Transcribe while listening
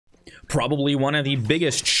Probably one of the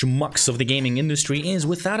biggest schmucks of the gaming industry is,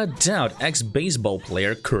 without a doubt, ex-baseball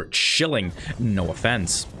player Curt Schilling. No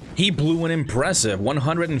offense. He blew an impressive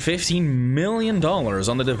 $115 million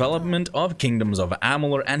on the development of Kingdoms of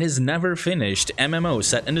Amalur and his never-finished MMO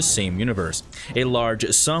set in the same universe. A large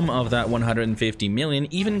sum of that $150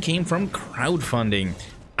 million even came from crowdfunding.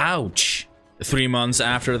 Ouch! 3 months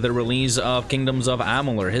after the release of Kingdoms of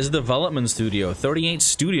Amalur, his development studio, 38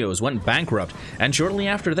 Studios, went bankrupt, and shortly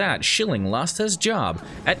after that, Schilling lost his job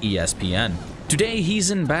at ESPN. Today,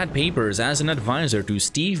 he's in bad papers as an advisor to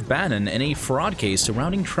Steve Bannon in a fraud case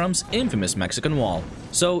surrounding Trump's infamous Mexican Wall.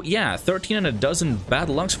 So yeah, 13 and a dozen bad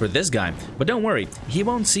lucks for this guy, but don't worry, he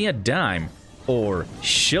won't see a dime. Or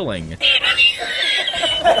shilling.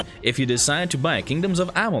 If you decide to buy Kingdoms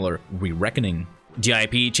of Amalur: Re-Reckoning. The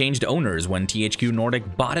IP changed owners when THQ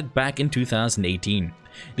Nordic bought it back in 2018.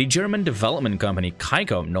 The German development company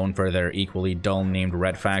Kaiko, known for their equally dull-named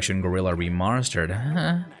Red Faction Guerrilla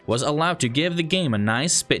Remastered, was allowed to give the game a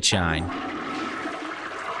nice spit shine.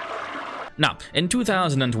 Now, in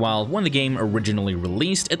 2012, when the game originally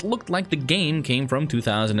released, it looked like the game came from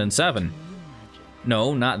 2007.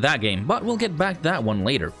 No, not that game, but we'll get back to that one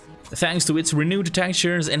later. Thanks to its renewed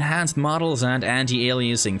textures, enhanced models, and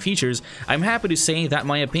anti-aliasing features, I'm happy to say that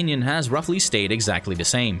my opinion has roughly stayed exactly the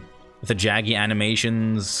same. The jaggy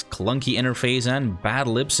animations, clunky interface, and bad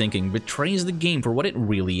lip-syncing betrays the game for what it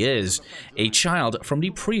really is: a child from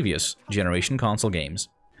the previous generation console games.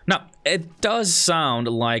 Now, it does sound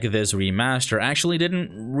like this remaster actually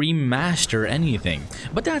didn't remaster anything,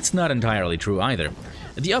 but that's not entirely true either.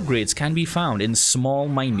 The upgrades can be found in small,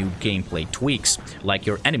 minute gameplay tweaks, like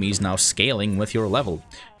your enemies now scaling with your level.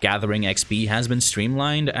 Gathering XP has been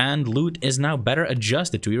streamlined, and loot is now better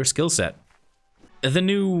adjusted to your skill set. The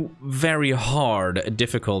new, very hard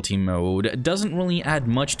difficulty mode doesn't really add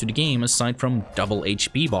much to the game aside from double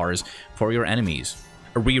HP bars for your enemies.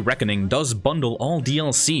 Re-Reckoning does bundle all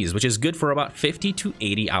DLCs, which is good for about 50 to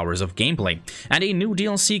 80 hours of gameplay, and a new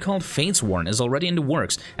DLC called Fatesworn is already in the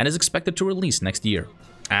works and is expected to release next year.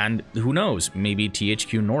 And who knows, maybe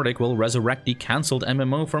THQ Nordic will resurrect the cancelled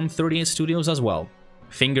MMO from 38 Studios as well.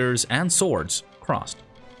 Fingers and swords crossed.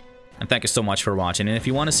 And thank you so much for watching, and if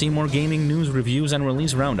you want to see more gaming news, reviews, and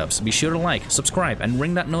release roundups, be sure to like, subscribe, and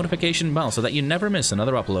ring that notification bell so that you never miss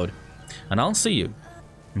another upload. And I'll see you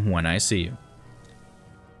when I see you.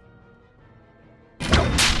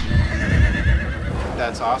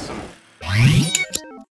 That's awesome.